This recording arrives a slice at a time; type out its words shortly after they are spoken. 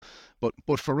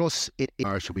but for us,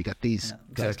 or should we get these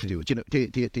guys to do it? Do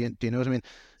you know what I mean?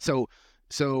 So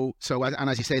and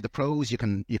as you say, the pros you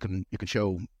can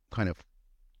show kind of,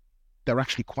 they're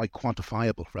actually quite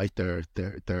quantifiable, right? They're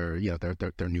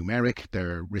numeric,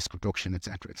 they're risk reduction,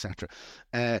 etc., etc.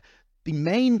 The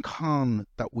main con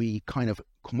that we kind of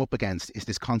come up against is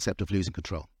this concept of losing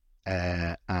control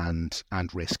and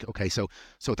risk. Okay, so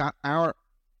that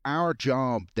our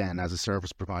job then as a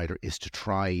service provider is to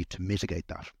try to mitigate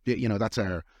that.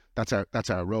 That's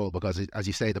our role, because as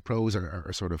you say, the pros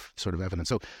are sort of evident.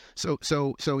 So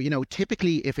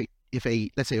typically if a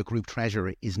let's say a group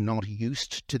treasurer is not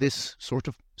used to this sort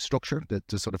of structure,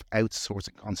 the sort of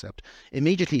outsourcing concept,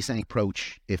 immediately saying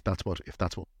approach if that's what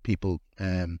people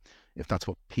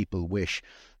wish.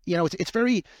 It's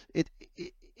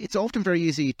often very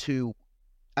easy to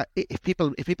if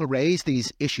people raise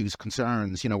these issues,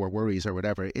 concerns, or worries or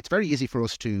whatever, it's very easy for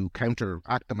us to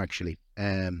counteract them actually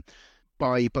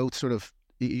by both sort of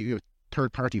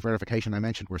third-party verification. I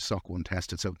mentioned we're SOC 1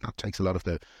 tested, so that takes a lot of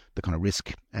the kind of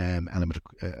risk element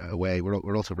away.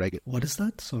 We're also regular. What is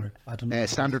that? Sorry, I don't know.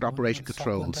 Standard operation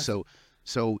controls.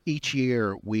 So each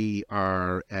year we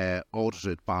are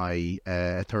audited by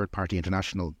a third-party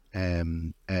international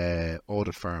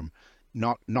audit firm,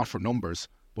 not for numbers,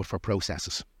 but for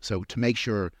processes. So to make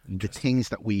sure the things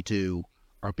that we do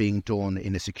are being done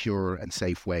in a secure and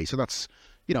safe way. So that's,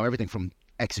 everything from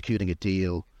executing a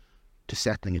deal to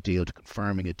settling a deal to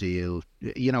confirming a deal.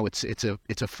 It's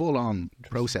a full-on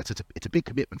process. It's a big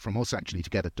commitment from us actually to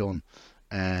get it done.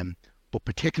 But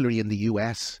particularly in the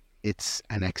US, it's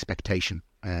an expectation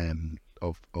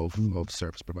of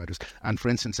service providers. And for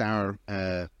instance, our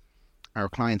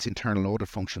clients' internal audit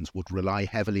functions would rely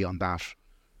heavily on that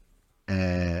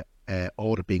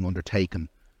audit being undertaken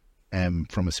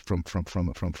from a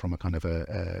kind of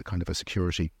a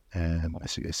security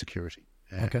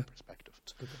perspective.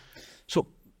 So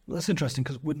that's interesting,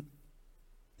 because in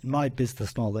my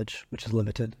business knowledge, which is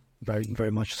limited, very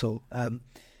very much so, I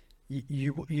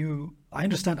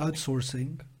understand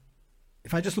outsourcing.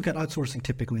 If I just look at outsourcing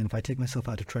typically, and if I take myself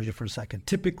out of Treasury for a second,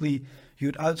 typically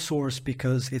you'd outsource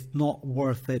because it's not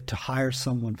worth it to hire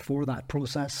someone for that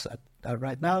process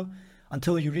right now,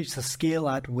 until you reach the scale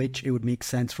at which it would make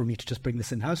sense for me to just bring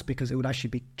this in-house, because it would actually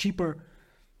be cheaper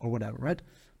or whatever, right?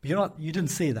 But you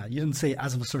didn't say that. You didn't say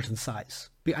as of a certain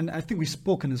size. And I think we've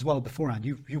spoken as well beforehand.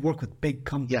 You work with big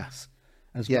companies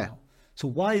as well. So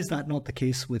why is that not the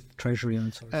case with Treasury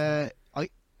and outsourcing?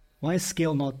 Why is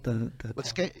scale not the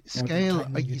scale?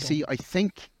 I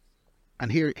think,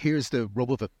 and here's the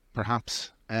rub of it,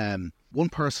 perhaps. One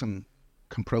person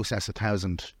can process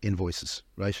 1,000 invoices,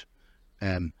 right?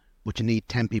 But you need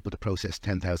 10 people to process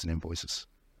 10,000 invoices.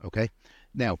 Okay.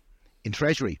 Now, in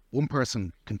Treasury, one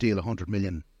person can deal $100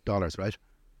 million, right?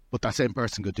 But that same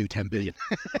person could do 10 billion.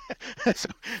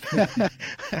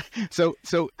 so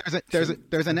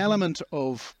there's an element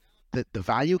of the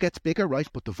value gets bigger, right?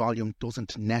 But the volume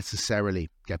doesn't necessarily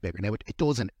get bigger. Now it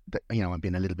doesn't. I'm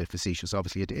being a little bit facetious.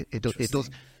 Obviously, it does.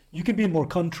 You can be in more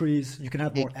countries. You can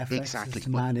have more FX to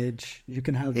manage. You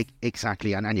can have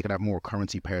exactly, and you can have more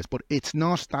currency pairs. But it's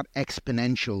not that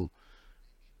exponential.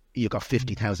 You got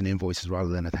 50,000 invoices rather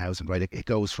than 1,000, right? It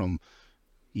goes from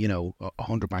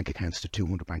 100 bank accounts to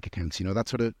 200 bank accounts. That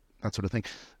sort of thing.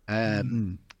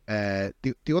 The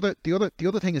other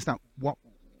thing is that what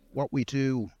we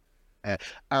do,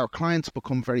 our clients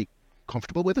become very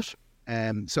comfortable with it.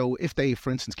 So if they, for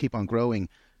instance, keep on growing,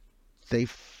 they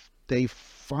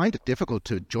find it difficult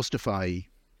to justify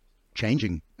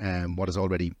changing what is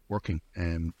already working.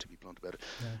 To be blunt about it,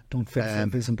 don't fix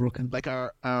if it isn't broken. Like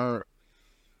I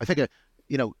think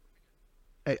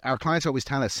our clients always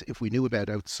tell us, if we knew about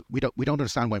we don't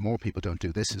understand why more people don't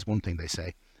do this, is one thing they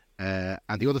say,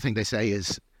 and the other thing they say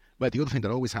is, the other thing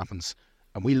that always happens,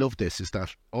 and we love this, is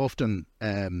that often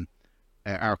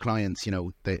our clients,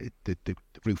 the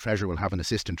group treasurer will have an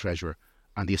assistant treasurer,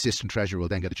 and the assistant treasurer will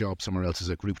then get a job somewhere else as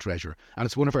a group treasurer, and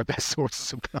it's one of our best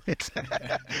sources of clients.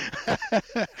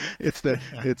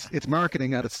 It's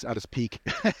marketing at its peak.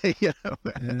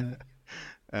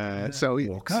 So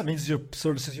that means your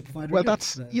services you provide. Well,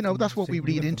 that's what we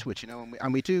read into it,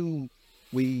 and we do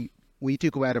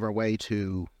go out of our way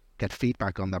to get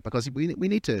feedback on that, because we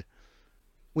need to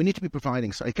be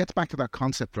providing. So it gets back to that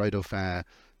concept, right, of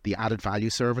the added value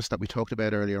service that we talked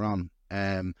about earlier on.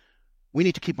 We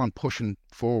need to keep on pushing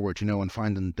forward, and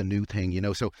finding the new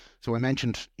thing, So I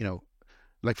mentioned,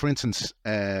 like for instance,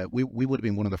 we would have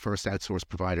been one of the first outsourced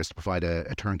providers to provide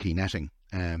a turnkey netting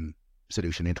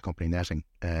solution, intercompany netting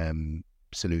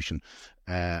solution,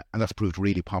 and that's proved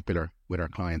really popular with our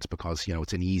clients, because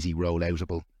it's an easy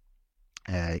rolloutable,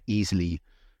 easily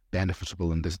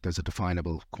benefitable, and there's a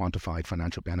definable, quantified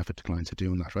financial benefit to clients of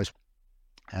doing that, right?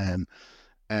 Um,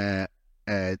 uh,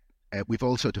 we've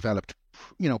also developed,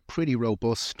 pretty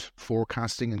robust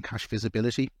forecasting and cash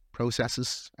visibility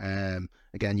processes.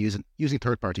 Again, using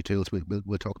third-party tools.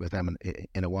 We'll talk about them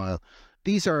in a while.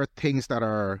 These are things that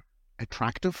are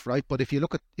attractive, right? But if you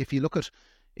look at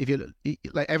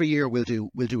like every year we'll do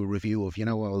a review of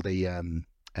all the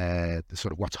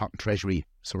sort of what's hot in Treasury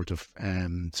sort of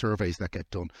surveys that get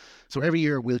done. So every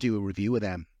year we'll do a review of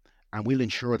them, and we'll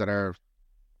ensure that our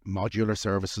modular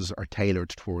services are tailored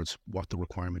towards what the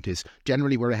requirement is.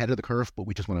 Generally, we're ahead of the curve, but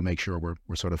we just want to make sure we're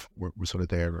sort of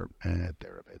there or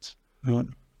thereabouts. Right.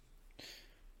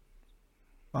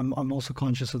 I'm also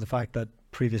conscious of the fact that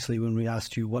previously, when we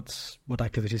asked you what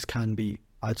activities can be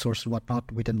outsourced and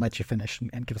whatnot, we didn't let you finish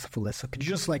and give us a full list. So could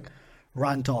you just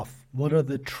rant off what are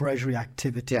the Treasury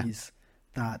activities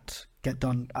that get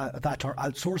done that are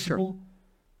outsourceable? Sure.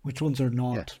 Which ones are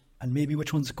not? Yeah. And maybe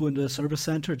which ones go into a service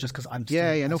center? Just because I'm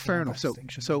fair enough. So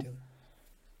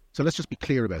let's just be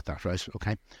clear about that, right?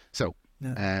 Okay. So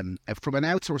from an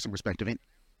outsourcing perspective,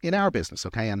 in our business,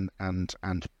 okay, and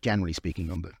generally speaking,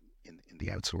 in the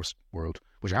outsourced world,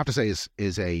 which I have to say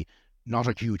is not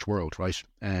a huge world, right?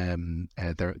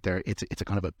 It's a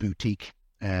kind of a boutique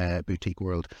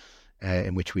world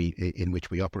in which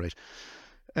we operate.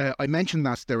 I mentioned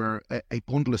that there are a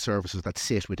bundle of services that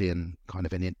sit within kind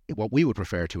of what we would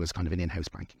refer to as kind of an in-house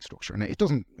banking structure, and it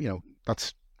doesn't,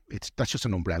 that's just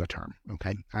an umbrella term,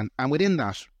 okay? And within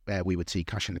that, we would see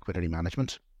cash and liquidity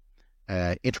management,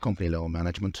 intercompany loan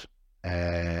management,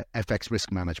 FX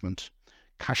risk management,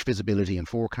 cash visibility and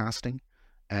forecasting,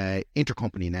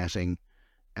 intercompany netting,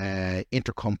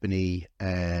 intercompany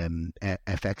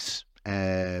FX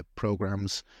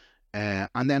programs,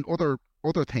 and then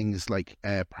other things like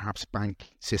perhaps bank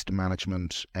system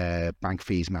management, bank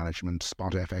fees management,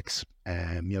 spot FX,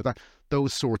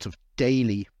 those sorts of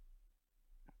daily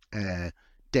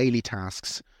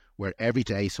tasks where every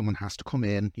day someone has to come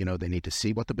in. They need to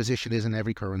see what the position is in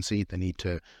every currency. They need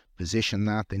to position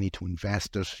that. They need to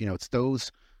invest it. It's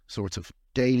those sorts of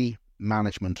daily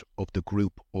management of the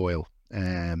group oil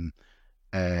that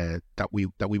we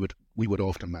would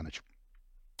often manage.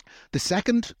 The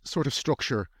second sort of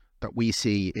structure that we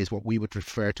see is what we would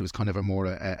refer to as kind of a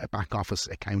back office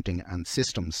accounting and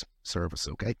systems service.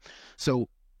 Okay, so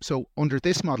under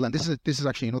this model, and this is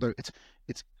actually another,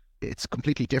 it's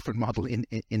completely different model in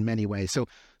many ways. So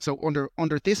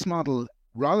under this model,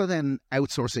 rather than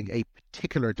outsourcing a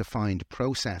particular defined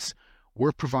process,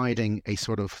 we're providing a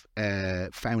sort of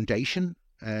foundation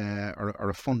or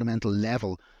a fundamental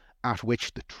level at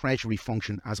which the Treasury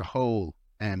function as a whole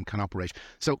can operate.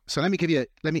 So let me give you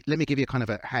kind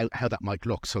of how that might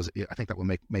look. So I think that will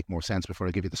make more sense before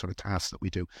I give you the sort of tasks that we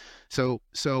do. So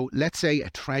let's say a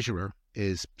treasurer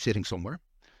is sitting somewhere,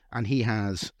 and he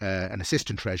has an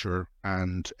assistant treasurer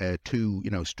and two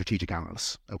strategic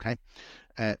analysts. Okay,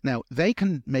 now they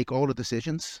can make all the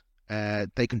decisions.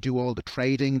 They can do all the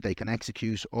trading. They can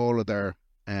execute all of their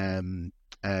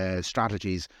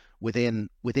strategies within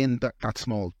that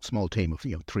small team of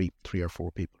three or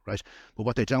four people, right? But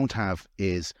what they don't have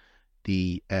is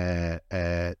the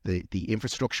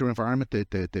infrastructure environment,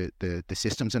 the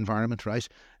systems environment, right?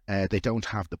 They don't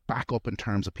have the backup in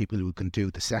terms of people who can do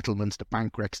the settlements, the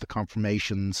bank recs, the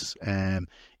confirmations,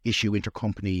 issue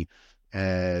intercompany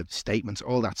statements,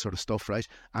 all that sort of stuff, right?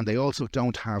 And they also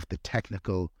don't have the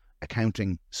technical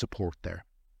accounting support there.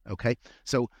 Okay,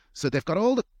 so they've got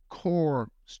all the core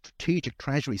strategic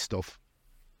treasury stuff,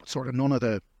 sort of none of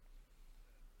the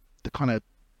kind of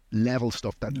level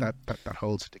stuff that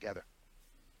holds it together.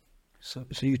 So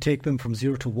you take them from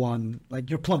 0 to 1, like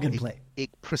you're plug and play.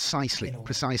 Precisely.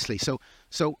 So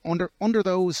under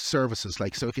those services,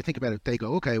 so if you think about it, they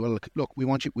go, okay, well look, we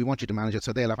want you to manage it,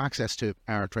 so they'll have access to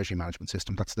our treasury management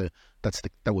system. That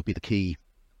would be the key.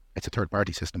 It's a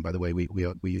third-party system, by the way. We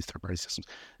use third-party systems.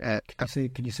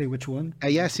 Can you say which one?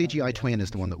 Yeah, CGI Twin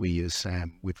is the one that we use.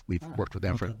 We've worked with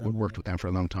them for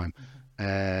a long time.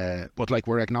 But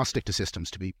we're agnostic to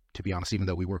systems, to be honest. Even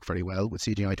though we work very well with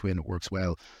CGI Twin, it works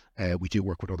well. We do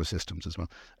work with other systems as well.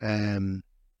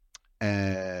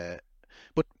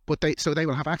 But they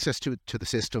will have access to the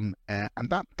system, and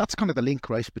that's kind of the link,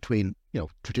 right, between,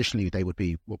 traditionally they would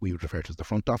be what we would refer to as the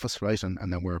front office, right,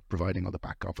 and then we're providing all the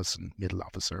back office and middle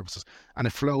office services, and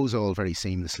it flows all very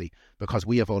seamlessly because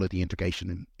we have all of the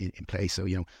integration in place. So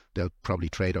they'll probably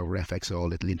trade over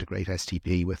FXall, it'll integrate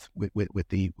STP with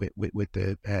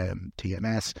the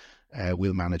TMS.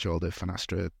 We'll manage all the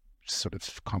Finastra sort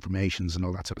of confirmations and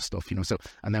all that sort of stuff, so,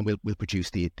 and then we'll produce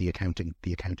the accounting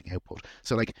output.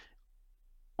 So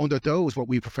under those, what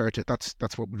we prefer to,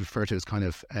 that's what we refer to as kind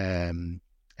of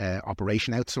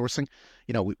operation outsourcing.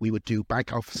 We would do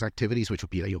back office activities, which would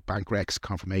be bank recs,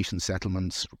 confirmation,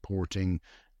 settlements, reporting,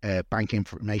 bank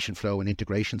information flow and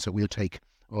integration. So we'll take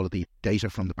all of the data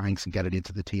from the banks and get it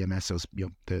into the TMS, so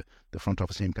the front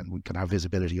office team can have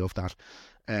visibility of that.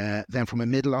 Then from a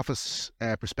middle office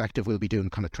perspective, we'll be doing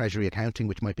kind of treasury accounting,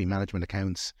 which might be management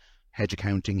accounts, hedge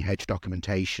accounting, hedge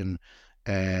documentation,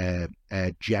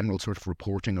 general sort of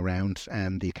reporting around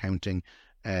the accounting,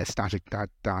 static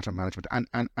data management,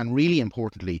 and really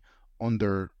importantly,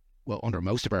 under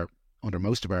most of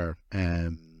our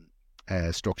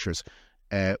structures,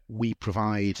 we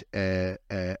provide a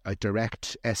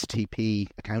direct STP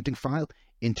accounting file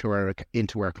into our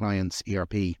client's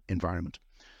ERP environment.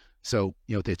 So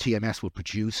the TMS will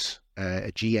produce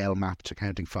a GL mapped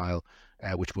accounting file,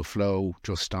 which will flow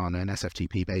just on an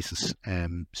SFTP basis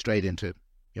straight into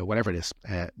whatever it is,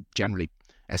 generally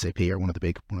SAP or one of the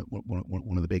big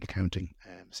accounting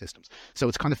systems. So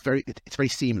it's kind of very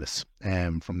seamless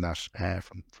from that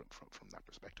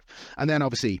perspective. And then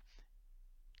obviously,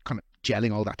 kind of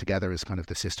gelling all that together is kind of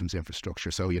the systems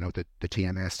infrastructure. So the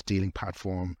TMS, dealing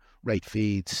platform, rate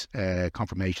feeds,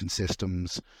 confirmation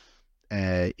systems,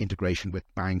 integration with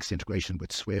banks, integration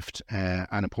with Swift,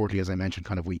 and importantly, as I mentioned,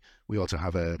 kind of we also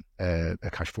have a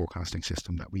cash forecasting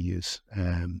system that we use,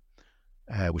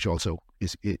 which also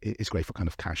is great for kind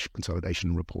of cash consolidation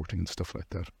and reporting and stuff like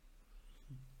that.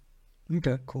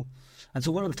 Okay, cool. And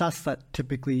so what are the tasks that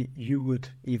typically you would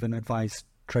even advise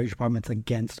treasury departments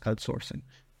against outsourcing?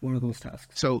 What are those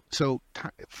tasks? So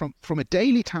from a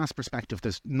daily task perspective,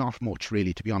 there's not much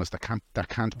really, to be honest, that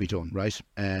can't be done, right?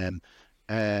 But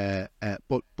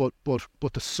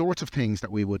the sorts of things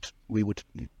that we would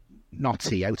not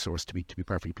see outsourced, to be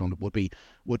perfectly blunt, would be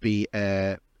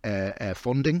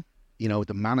funding.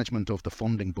 The management of the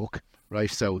funding book, right?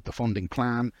 So the funding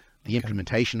plan, the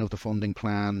implementation of the funding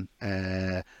plan,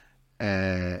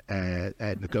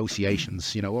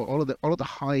 negotiations. All of the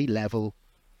high level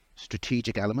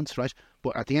strategic elements, right?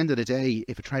 But at the end of the day,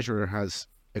 if a treasurer has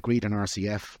agreed an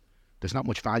RCF, there's not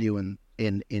much value in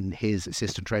his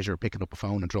assistant treasurer picking up a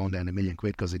phone and drawing down £1 million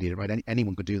because they need it, right?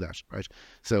 Anyone could do that, right?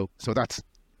 So that's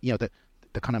the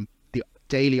kind of the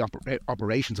daily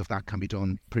operations of that can be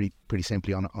done pretty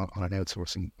simply on an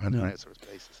outsourcing basis.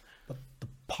 But the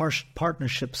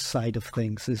partnership side of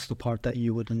things is the part that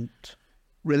you wouldn't.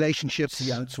 Relationships,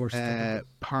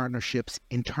 partnerships,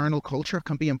 internal culture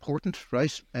can be important,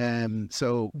 right?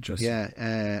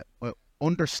 Understand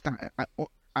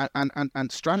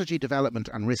and strategy development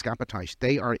and risk appetite,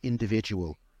 they are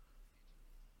individual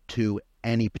to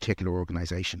any particular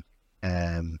organization.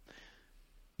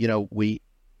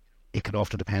 It could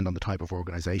often depend on the type of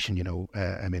organization.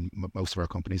 Most of our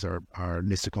companies are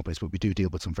listed companies, but we do deal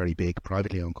with some very big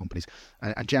privately owned companies.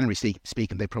 And generally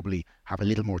speaking, they probably have a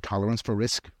little more tolerance for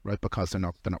risk, right? Because they're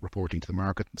not reporting to the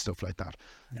market and stuff like that.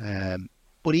 Yeah.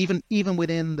 But even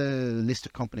within the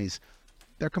listed companies,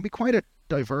 there can be quite a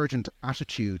divergent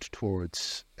attitude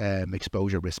towards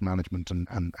exposure risk management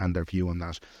and their view on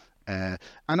that.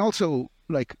 And also,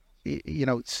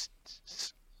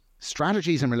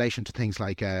 strategies in relation to things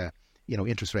like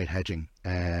interest rate hedging,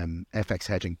 FX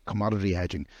hedging, commodity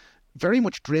hedging, very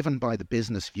much driven by the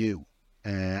business view.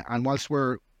 And whilst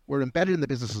we're embedded in the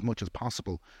business as much as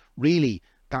possible, really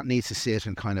that needs to sit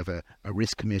in kind of a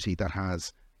risk committee that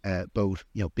has both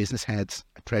business heads,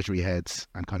 treasury heads,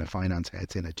 and kind of finance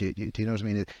heads in it. Do you know what I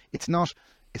mean? It's not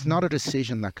a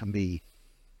decision that can be,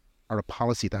 or a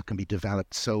policy that can be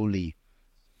developed solely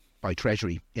by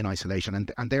Treasury in isolation,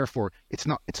 and therefore it's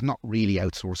not really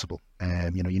outsourceable.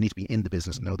 You need to be in the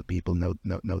business, know the people, know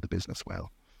the business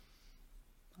well.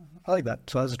 I like that.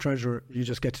 So as a treasurer, you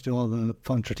just get to do all the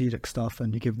fun strategic stuff,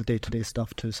 and you give the day-to-day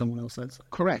stuff to someone else outside.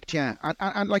 Correct. Yeah,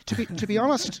 and like to be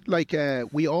honest,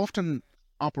 we often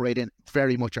operate in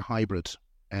very much a hybrid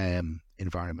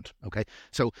environment. Okay,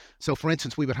 so for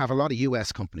instance, we would have a lot of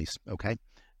US companies. Okay,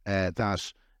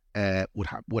 that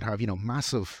would have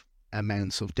massive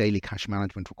amounts of daily cash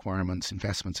management requirements,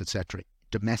 investments, etc.,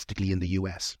 domestically in the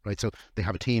US, right? So they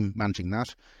have a team managing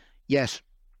that. Yet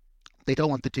they don't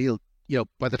want the deal.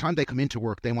 By the time they come into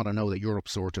work, they want to know that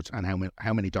Europe's sorted and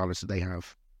how many dollars do they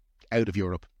have out of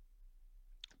Europe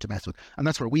to mess with. And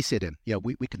that's where we sit in.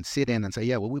 We can sit in and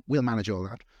say, we'll manage all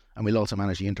that, and we'll also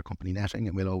manage the intercompany netting,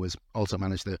 and we'll always also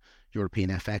manage the European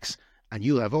FX, and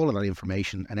you'll have all of that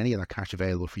information and any of that cash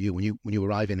available for you when you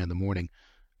arrive in the morning.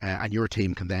 And your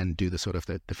team can then do the sort of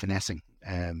the finessing,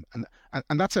 and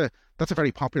that's a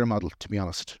very popular model, to be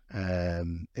honest.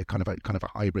 Kind of a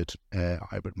hybrid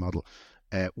model,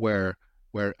 where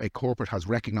where a corporate has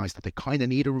recognized that they kind of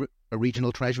need a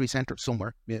regional treasury center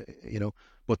somewhere,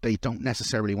 but they don't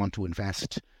necessarily want to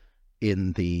invest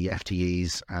in the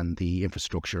FTEs and the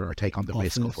infrastructure or take on the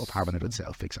risk of having it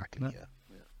itself. Exactly. Yeah.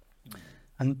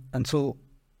 And so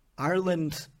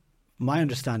Ireland, my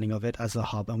understanding of it as a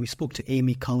hub, and we spoke to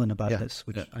Amy Cullen about this,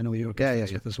 which I know you were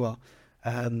with as well,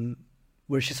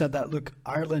 where she said that, look,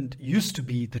 Ireland used to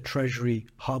be the treasury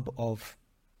hub of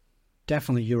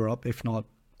definitely Europe, if not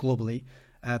globally,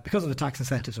 because of the tax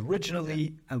incentives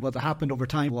originally. And what happened over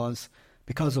time was,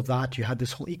 because of that, you had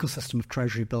this whole ecosystem of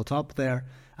treasury built up there.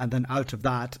 And then out of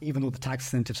that, even though the tax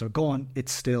incentives are gone,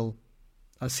 it's still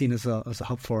seen as a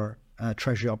hub for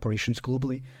treasury operations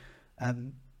globally.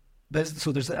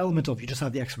 So there's the element of you just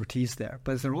have the expertise there.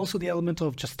 But is there also the element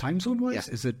of just time zone wise?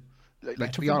 Is it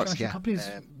like to be honest, companies,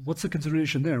 what's the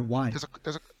consideration there? Why?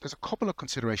 There's a couple of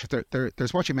considerations.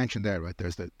 There's what you mentioned there, right?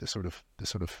 There's the sort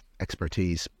of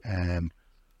expertise.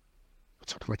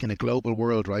 Sort of like in a global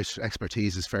world, right?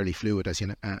 Expertise is fairly fluid, as you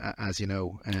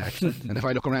know. And if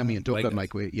I look around me in Dublin,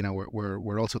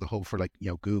 we're also the hub for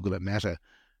Google and Meta,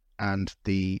 and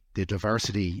the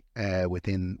diversity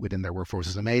within their workforce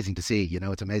is amazing to see.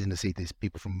 It's amazing to see these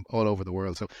people from all over the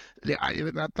world. So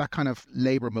that kind of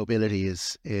labor mobility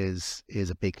is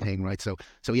a big thing, right? So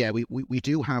yeah, we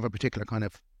do have a particular kind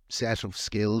of set of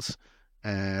skills,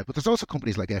 but there's also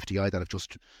companies like FDI that have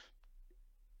just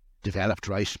developed,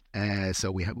 right?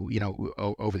 So we have,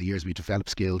 over the years we developed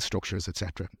skills, structures,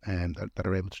 etc., that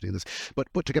are able to do this. But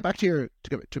to get back to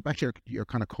your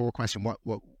kind of core question,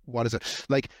 what is it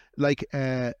like?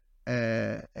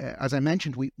 As I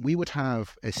mentioned, we would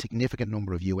have a significant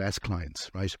number of US clients,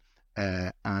 right?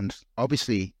 And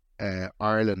obviously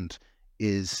Ireland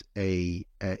is in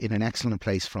an excellent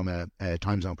place from a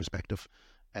time zone perspective.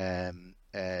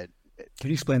 Can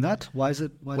you explain that? Why is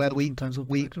it?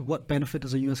 What benefit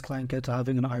does a US client get to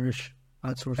having an Irish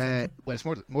outsourcing? Well, it's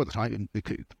more the time.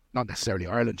 Not necessarily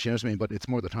Ireland, you know what I mean, but it's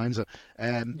more the time zone.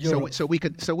 So we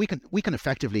can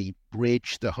effectively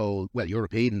bridge the whole. Well,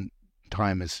 European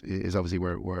time is obviously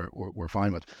we're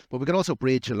fine with, but we can also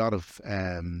bridge a lot of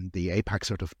the APAC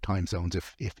sort of time zones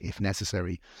if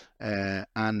necessary,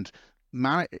 and.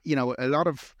 A lot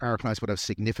of our clients would have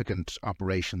significant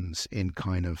operations in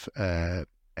kind of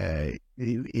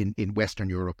in Western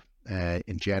Europe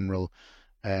in general,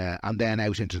 and then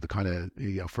out into the kind of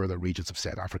further regions of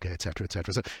South Africa, etc.,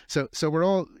 etc. So we're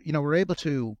all we're able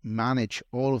to manage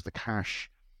all of the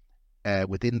cash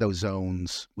within those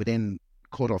zones within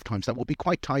cut-off times that would be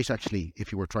quite tight actually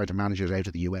if you were trying to manage it out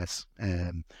of the US.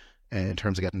 In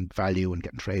terms of getting value and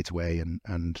getting trades away and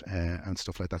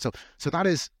stuff like that. So that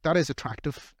is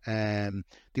attractive. The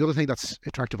other thing that's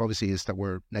attractive, obviously, is that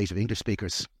we're native English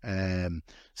speakers.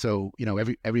 So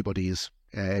everybody is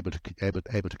able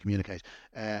to communicate,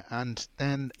 and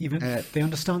then even they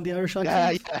understand the Irish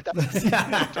accent.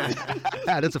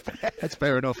 That's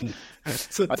fair enough.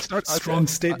 So strong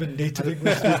statement, native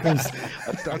English speakers.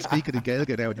 I'll start speaking in Gaelic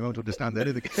now, and you won't understand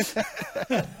anything.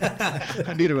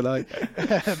 Neither will I.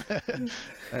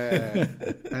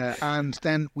 And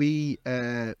then we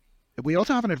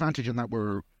also have an advantage in that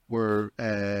we're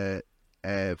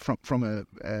from a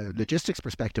logistics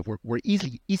perspective, we're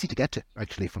easy to get to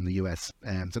actually from the US.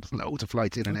 So there's loads of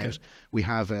flights in and out. We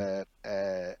have a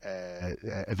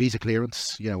visa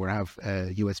clearance. We have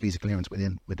US visa clearance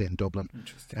within Dublin,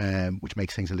 which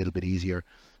makes things a little bit easier.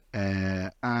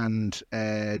 And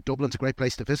Dublin's a great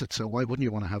place to visit, so why wouldn't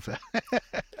you want to have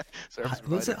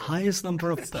what's it, highest number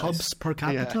of pubs per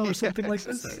capita or something like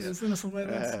this? Isn't it something like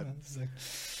that?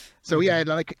 So yeah,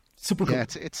 like super cool. Yeah,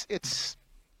 it's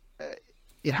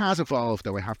it has evolved,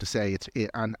 though, I have to say.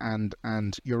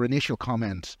 And your initial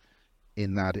comment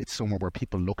in that it's somewhere where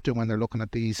people look to when they're looking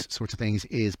at these sorts of things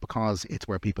is because it's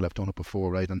where people have done it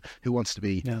before, right? And who wants to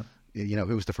be,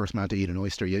 who was the first man to eat an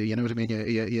oyster? You know what I mean?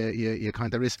 You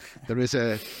kind of, there is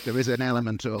an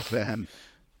element of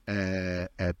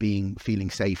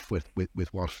feeling safe with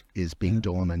what is being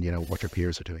done and what your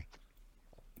peers are doing.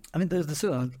 I mean, there's this.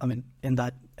 In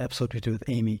that episode we did with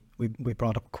Amy, we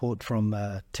brought up a quote from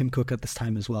Tim Cook at this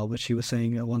time as well, which she was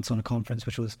saying once on a conference,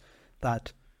 which was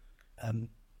that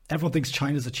everyone thinks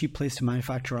China's a cheap place to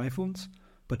manufacture iPhones,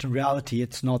 but in reality,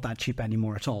 it's not that cheap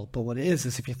anymore at all. But what it is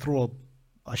if you throw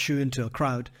a shoe into a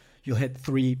crowd, you'll hit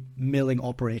 3 milling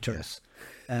operators,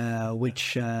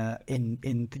 which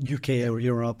in the UK or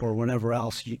Europe or wherever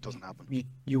else, it doesn't happen.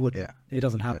 It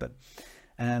doesn't happen.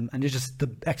 And it's just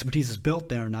the expertise is built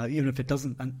there now, even if it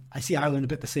doesn't. And I see Ireland a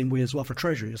bit the same way as well for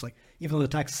Treasury. It's like, even though the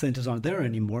tax incentives aren't there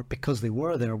anymore because they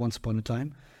were there once upon a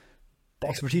time, the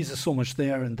expertise is so much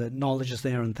there and the knowledge is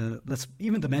there and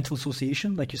even the mental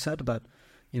association, like you said about,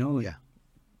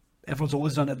 everyone's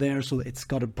always done it there, so it's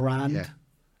got a brand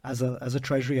as a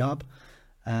treasury hub.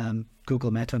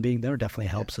 Google Meta being there definitely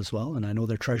helps as well, and I know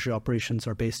their treasury operations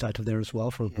are based out of there as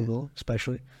well for Google,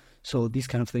 especially. So these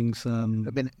kind of things, I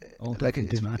mean, all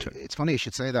definitely do matter. It's funny you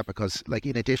should say that, because, like,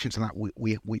 in addition to that,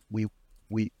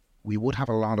 we would have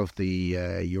a lot of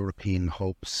the European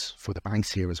hubs for the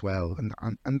banks here as well,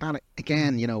 and that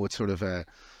again, you know, it's sort of a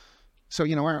so,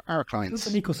 you know, our clients,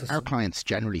 it's an ecosystem. Our clients,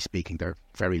 generally speaking, they're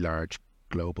very large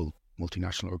global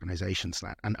multinational organizations,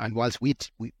 and whilst we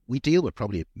deal with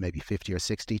probably maybe 50 or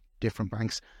 60 different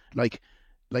banks, like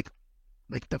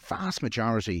the vast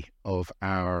majority of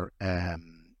our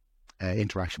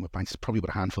interaction with banks is probably with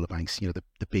a handful of banks, you know,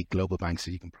 the big global banks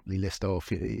that you can probably list off,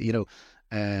 you know,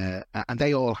 and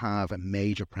they all have a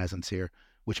major presence here,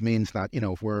 which means that, you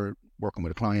know, if we're working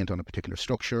with a client on a particular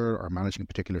structure or managing a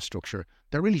particular structure,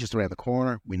 they're really just around the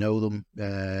corner. We know them.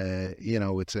 You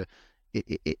know,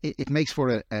 it makes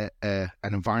for an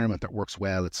environment that works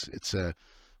well. It's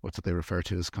what's what they refer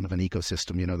to as kind of an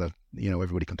ecosystem. You know, that, you know,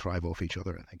 everybody can thrive off each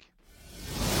other, I think.